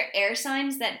because they're air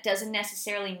signs, that doesn't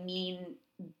necessarily mean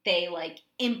they like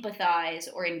empathize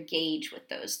or engage with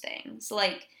those things.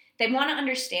 Like they want to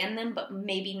understand them, but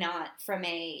maybe not from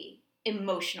a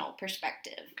emotional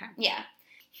perspective. Okay. Yeah.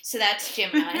 So that's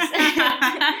Gemini's.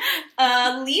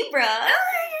 Libra.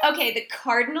 Okay, the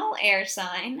cardinal air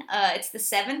sign. It's the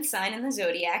 7th sign in the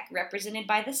zodiac, represented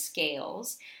by the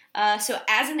scales. So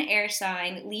as an air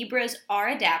sign, Libras are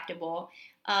adaptable,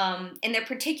 and they're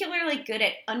particularly good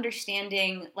at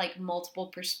understanding like multiple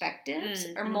perspectives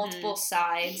or multiple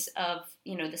sides of,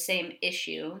 the same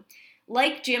issue.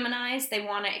 Like Geminis, they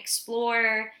want to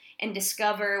explore and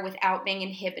discover without being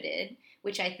inhibited,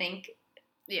 which I think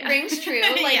rings true.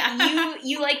 Like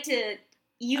you like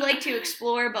to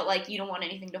explore, but like you don't want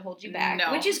anything to hold you back,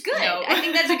 which is good. No. I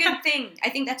think that's a good thing. I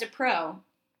think that's a pro.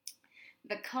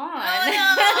 The con. Oh,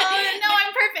 no,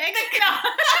 I'm perfect. No.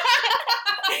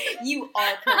 You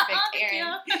are perfect,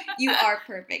 Erin. You are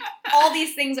perfect. All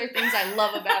these things are things I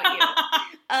love about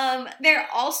you. They're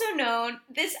also known.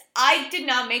 I did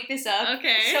not make this up.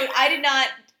 Okay. So I'm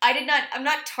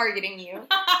not targeting you.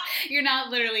 You're not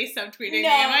literally subtweeting me.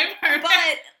 Am I perfect?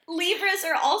 But Libras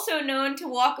are also known to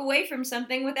walk away from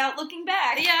something without looking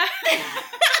back. Yeah.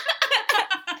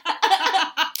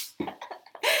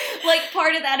 Like,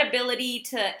 part of that ability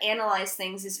to analyze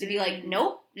things is to be like,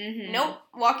 nope, nope,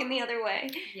 walking the other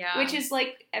way. Yeah. Which is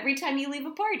like every time you leave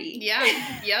a party. Yeah.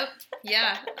 Yep.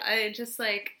 Yeah. I just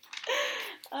like,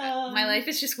 my life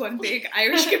is just one big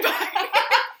Irish goodbye.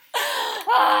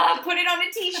 Put it on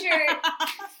a t-shirt.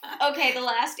 Okay, the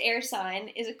last air sign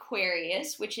is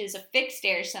Aquarius, which is a fixed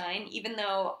air sign, even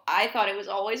though I thought it was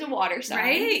always a water sign.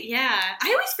 Right? Yeah. I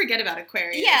always forget about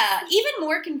Aquarius. Yeah, even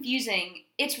more confusing,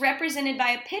 it's represented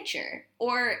by a pitcher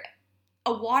or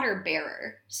a water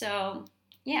bearer. So,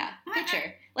 yeah,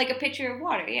 pitcher. Like a pitcher of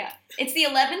water, yeah. It's the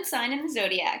 11th sign in the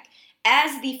zodiac.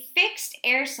 As the fixed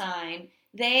air sign,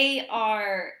 they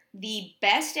are the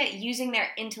best at using their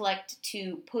intellect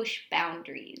to push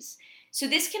boundaries. So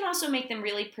this can also make them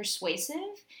really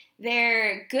persuasive.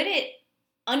 They're good at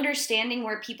understanding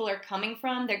where people are coming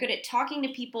from. They're good at talking to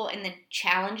people and then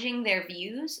challenging their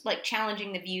views, like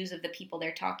challenging the views of the people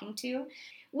they're talking to,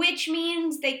 which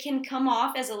means they can come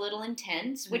off as a little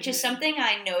intense, which is something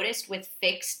I noticed with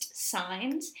fixed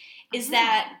signs, is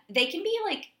that they can be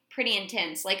like pretty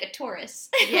intense, like a Taurus.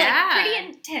 Yeah. Like, pretty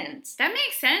intense. That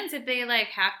makes sense if they, like,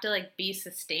 have to, like, be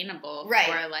sustainable. Right.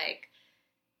 Or, like,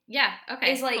 yeah,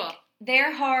 okay, It's like, cool.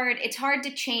 it's hard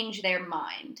to change their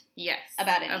mind. Yes.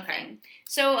 About anything. Okay.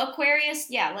 So Aquarius,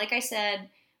 yeah, like I said,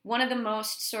 one of the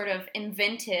most sort of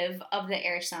inventive of the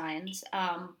air signs,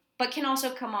 but can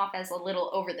also come off as a little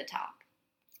over the top.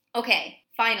 Okay,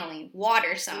 finally,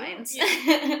 water signs.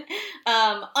 Yeah.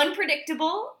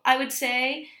 Unpredictable, I would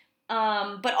say.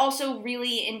 But also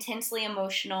really intensely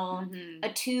emotional,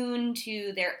 attuned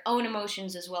to their own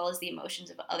emotions as well as the emotions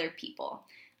of other people.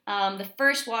 The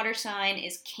first water sign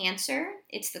is Cancer.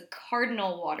 It's the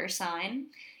cardinal water sign.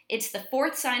 It's the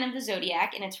 4th sign of the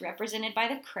zodiac, and it's represented by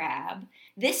the crab.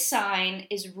 This sign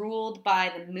is ruled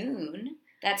by the moon.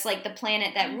 That's like the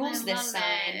planet that rules this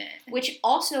sign, which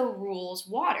also rules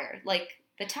water, like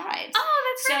the tides.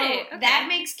 Oh, that's right. So that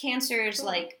makes Cancers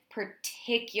like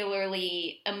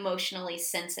particularly emotionally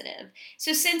sensitive.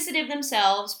 So sensitive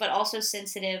themselves, but also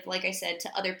sensitive, like I said,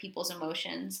 to other people's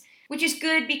emotions, which is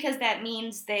good because that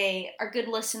means they are good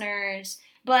listeners,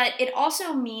 but it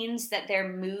also means that their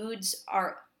moods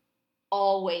are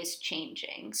always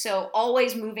changing. So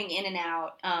always moving in and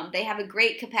out. They have a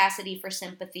great capacity for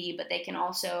sympathy, but they can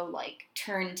also like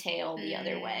turn tail the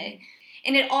other way.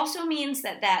 And it also means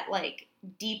that like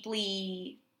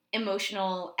deeply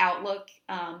emotional outlook,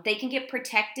 they can get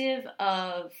protective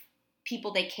of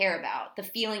people they care about, the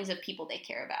feelings of people they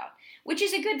care about, which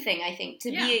is a good thing, I think.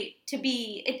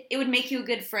 It would make you a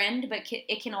good friend, but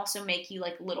it can also make you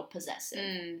like a little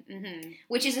possessive,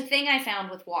 which is a thing I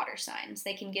found with water signs.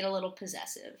 They can get a little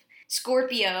possessive.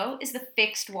 Scorpio is the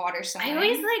fixed water sign. I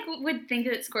always would think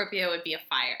that Scorpio would be a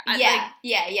fire.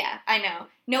 Yeah, I know.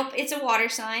 Nope, it's a water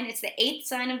sign. It's the 8th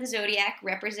sign of the zodiac,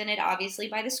 represented obviously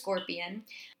by the scorpion.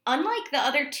 Unlike the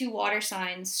other 2 water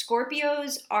signs,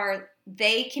 Scorpios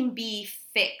they can be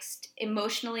fixed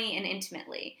emotionally and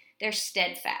intimately. They're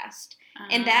steadfast.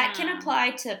 And that can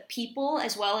apply to people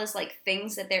as well as like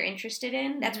things that they're interested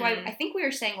in. That's why I think we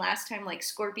were saying last time like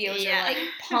Scorpios are like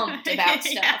pumped about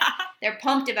stuff. Yeah. They're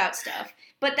pumped about stuff.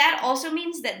 But that also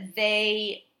means that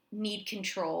they need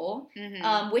control,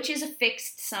 which is a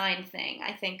fixed sign thing.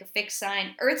 I think a fixed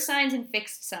sign, earth signs and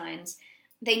fixed signs,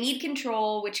 they need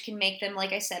control, which can make them,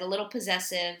 like I said, a little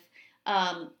possessive.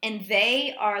 And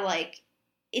they are like,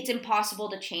 it's impossible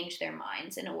to change their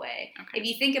minds in a way. Okay. If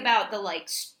you think about the like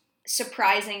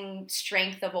surprising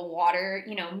strength of a water,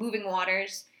 moving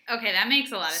waters. Okay, that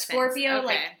makes a lot of sense. Scorpio,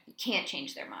 like, can't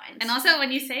change their minds. And also,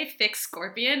 when you say fixed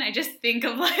scorpion, I just think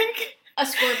of like... A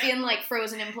scorpion, like,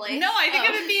 frozen in place? No, I think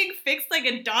of it being fixed like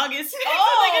a dog is fixed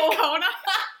with, like, a cone on.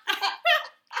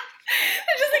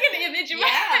 It's just like an image in my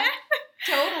head.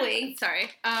 Totally. Sorry.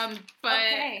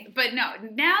 But no,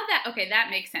 now that, okay, that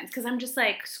makes sense. Because I'm just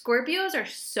like, Scorpios are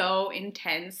so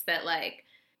intense that, like,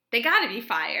 they gotta be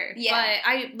fire.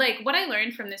 Yeah. But what I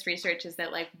learned from this research is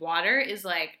that, like, water is,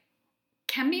 like,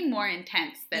 can be more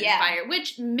intense than fire,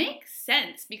 which makes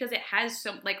sense because it has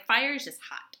like, fire is just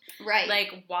hot. Right.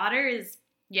 Like, water is,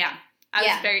 I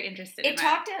was very interested in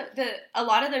that. A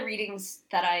lot of the readings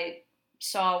that I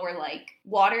saw were like,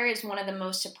 water is one of the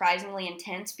most surprisingly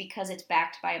intense because it's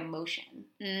backed by emotion.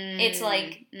 It's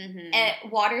like,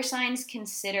 water signs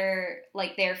consider,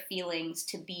 like, their feelings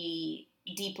to be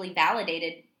deeply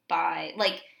validated by,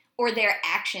 like, or their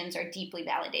actions are deeply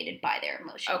validated by their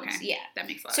emotions. Okay. Yeah. That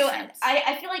makes a lot of sense. So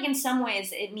I feel like in some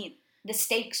ways the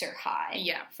stakes are high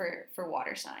for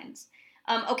water signs.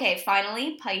 Okay,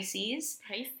 finally, Pisces.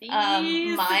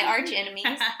 My arch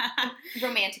enemies,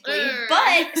 romantically.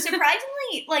 But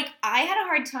surprisingly, like, I had a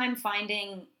hard time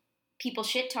finding people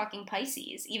shit-talking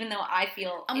Pisces, even though I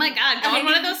feel... Oh my God, go on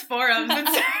one of those forums.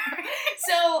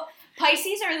 So,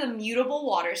 Pisces are the mutable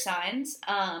water signs.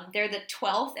 They're the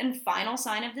 12th and final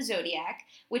sign of the zodiac,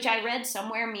 which I read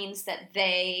somewhere means that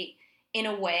they, in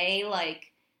a way,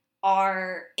 like,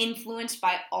 are influenced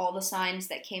by all the signs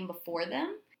that came before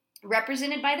them.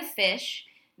 Represented by the fish,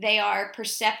 they are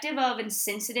perceptive of and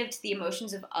sensitive to the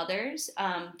emotions of others.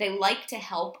 They like to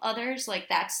help others. Like,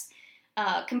 that's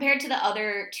compared to the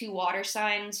other two water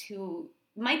signs who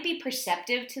might be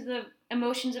perceptive to the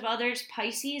emotions of others.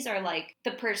 Pisces are like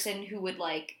the person who would,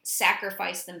 like,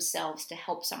 sacrifice themselves to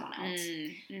help someone else.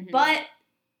 But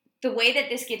the way that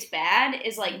this gets bad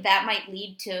is, like, that might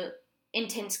lead to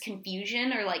intense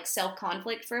confusion or, like,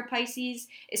 self-conflict for a Pisces,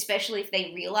 especially if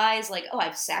they realize, like, oh,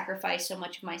 I've sacrificed so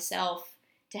much of myself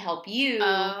to help you,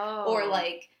 or,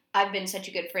 like, I've been such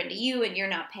a good friend to you and you're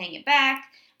not paying it back.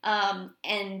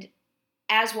 And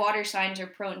as water signs are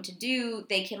prone to do,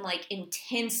 they can, like,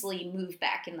 intensely move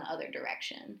back in the other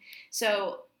direction.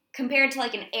 So compared to,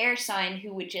 like, an air sign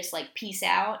who would just, like, peace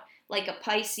out, like, a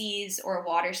Pisces or a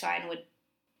water sign would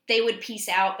peace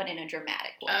out, but in a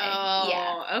dramatic way.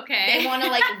 Okay. They want to,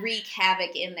 like, wreak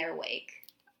havoc in their wake.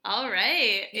 All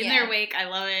right. In their wake, I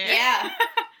love it. Yeah.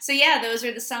 So, yeah, those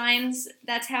are the signs.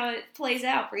 That's how it plays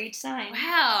out for each sign.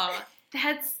 Wow.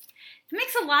 That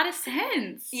makes a lot of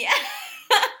sense. Yeah.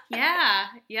 Yeah,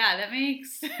 that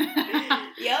makes...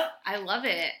 Yep. I love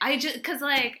it. I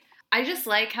just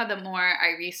like how the more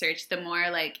I research, the more,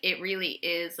 like, it really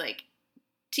is, like,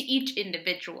 to each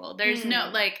individual. There's no,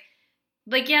 like,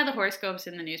 the horoscopes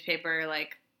in the newspaper are,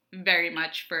 like, very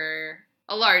much for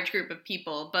a large group of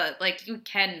people, but, like, you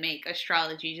can make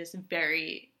astrology just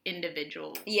very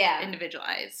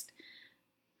individualized.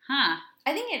 Huh.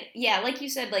 I think like you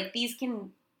said, like,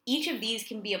 each of these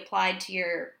can be applied to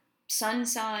your sun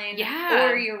sign,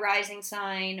 or your rising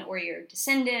sign, or your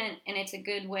descendant, and it's a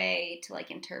good way to, like,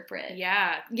 interpret.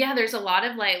 Yeah, there's a lot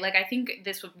of, like, I think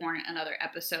this would warrant another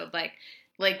episode, like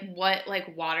what,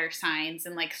 like, water signs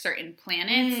and, like, certain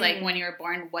planets, like, when you were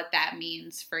born, what that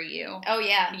means for you. Oh,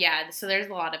 yeah. Yeah, so there's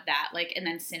a lot of that, like, and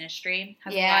then synastry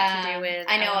has a lot to do with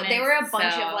I know, elements, there were a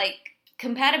bunch of, like,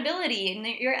 compatibility in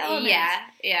your elements.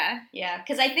 Yeah,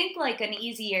 because I think, like, an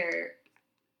easy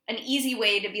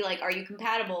way to be like, are you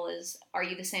compatible is, are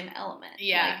you the same element?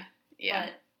 But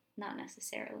not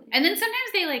necessarily. And then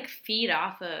sometimes they, like, feed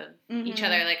off of each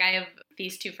other. Like, I have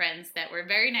these two friends that were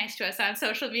very nice to us on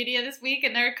social media this week,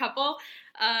 and they're a couple.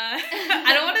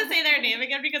 I don't want to say their name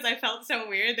again because I felt so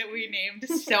weird that we named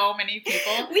so many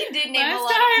people. We did name a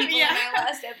lot of people in our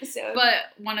last episode.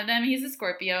 But one of them, he's a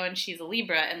Scorpio, and she's a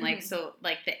Libra, and, like, so,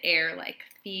 like, the air, like,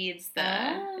 feeds the...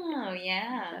 Oh,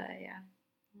 yeah.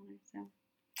 So.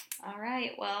 All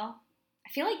right, well, I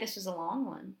feel like this was a long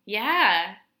one.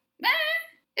 Yeah.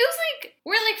 It was, like,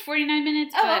 we're, like, 49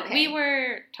 minutes, but we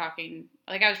were talking,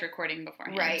 like, I was recording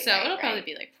beforehand. Right, so it'll probably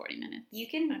be, like, 40 minutes,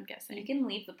 I'm guessing. You can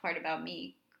leave the part about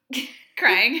me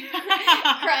crying.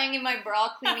 Crying in my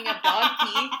bra, cleaning up dog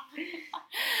pee.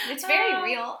 It's very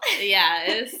real. Yeah,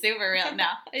 it's super real. No.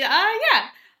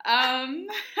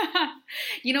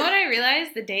 You know what I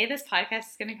realized? The day this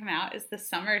podcast is going to come out is the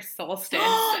summer solstice.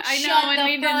 I know, when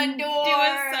we didn't do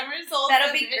a summer solstice.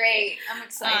 That'll be great. I'm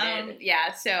excited.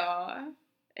 So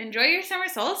enjoy your summer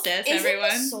solstice, everyone.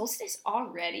 Is it the solstice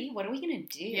already? What are we going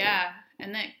to do? Yeah,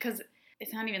 and then, because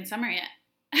it's not even summer yet.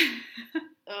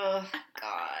 Oh,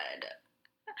 God.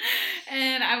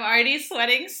 And I'm already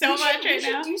sweating so much right now. We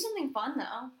should do something fun,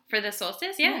 though. For the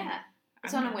solstice? Yeah.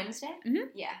 It's on a Wednesday? Mm-hmm.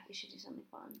 Yeah, we should do something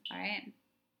fun. All right.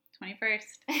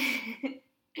 21st.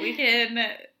 We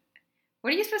can...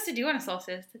 What are you supposed to do on a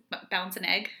solstice? Bounce an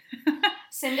egg?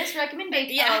 Send us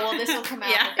recommendations. Yeah. Oh, well, this will come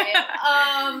out the day.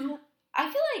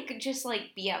 I feel like just,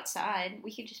 like, be outside.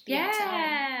 We could just be outside.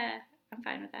 Yeah. I'm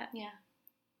fine with that. Yeah.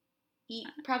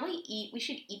 We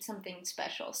should eat something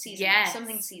special. Seasonal. Yes.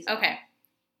 Something seasonal. Okay.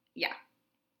 Yeah.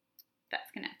 That's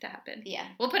going to have to happen. Yeah.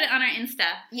 We'll put it on our Insta.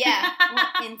 Yeah.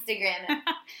 We'll Instagram it.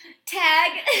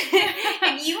 Tag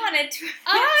if you want to tweet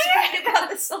about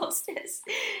the solstice.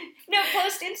 No,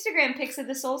 post Instagram pics of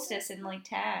the solstice and, like,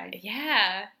 tag.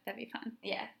 Yeah. That'd be fun.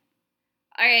 Yeah.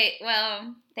 All right.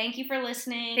 Well, thank you for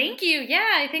listening. Thank you.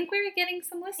 Yeah, I think we're getting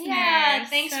some listeners. Yeah,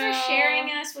 thanks for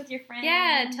sharing us with your friends.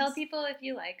 Yeah, tell people if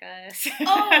you like us.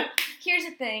 Oh, here's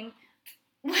the thing.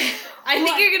 I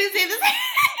think you're going to say this.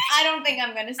 I don't think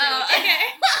I'm going to say it. Okay.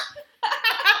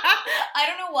 I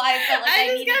don't know why I felt like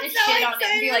I needed to shit on it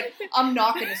and be like, I'm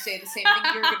not going to say the same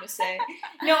thing you're going to say.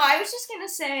 No, I was just going to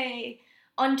say,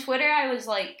 on Twitter, I was,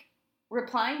 like,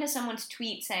 replying to someone's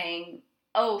tweet saying,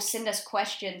 oh, send us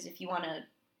questions if you want to.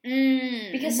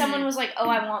 Because someone was like, oh,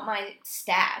 I want my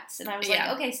stats. And I was like,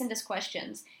 okay, send us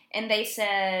questions. And they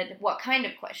said, what kind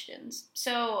of questions?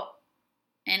 So.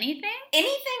 Anything?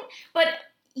 But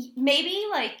maybe,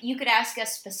 like, you could ask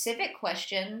us specific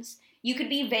questions. You could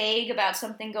be vague about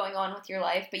something going on with your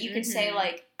life, but you could say,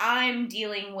 like, I'm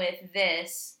dealing with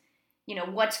this, you know,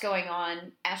 what's going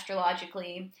on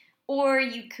astrologically. Or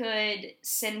you could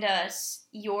send us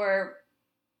your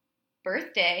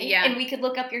birthday, and we could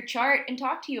look up your chart and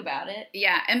talk to you about it.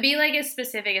 Yeah, and be, like, as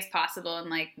specific as possible, and,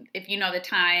 like, if you know the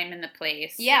time and the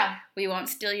place. Yeah. We won't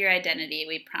steal your identity,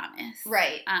 we promise.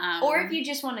 Right. Or if you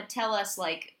just want to tell us,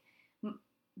 like,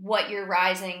 what your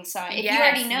rising sign, if you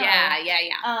already know.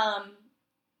 Yeah.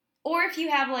 Or if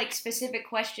you have, like, specific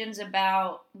questions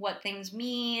about what things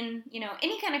mean, you know,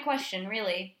 any kind of question,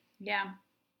 really. Yeah.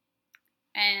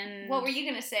 And what were you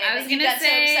going to say? I was going to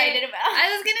say, so excited about?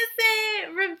 I was going to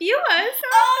say, review us.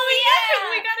 Oh, yeah.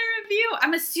 We got a review.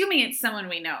 I'm assuming it's someone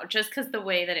we know, just because the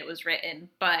way that it was written,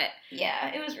 but.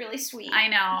 Yeah, it was really sweet. I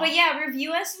know. But yeah,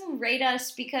 review us and rate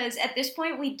us, because at this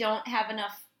point we don't have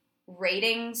enough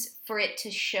ratings for it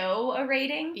to show a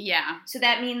rating. Yeah. So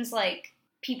that means, like,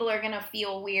 people are going to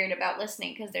feel weird about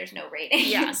listening because there's no rating.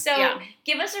 Yeah. So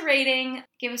give us a rating.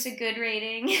 Give us a good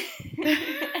rating.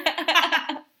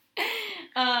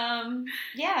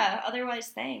 Yeah, otherwise,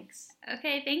 thanks.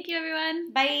 Okay, thank you,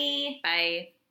 everyone. Bye. Bye.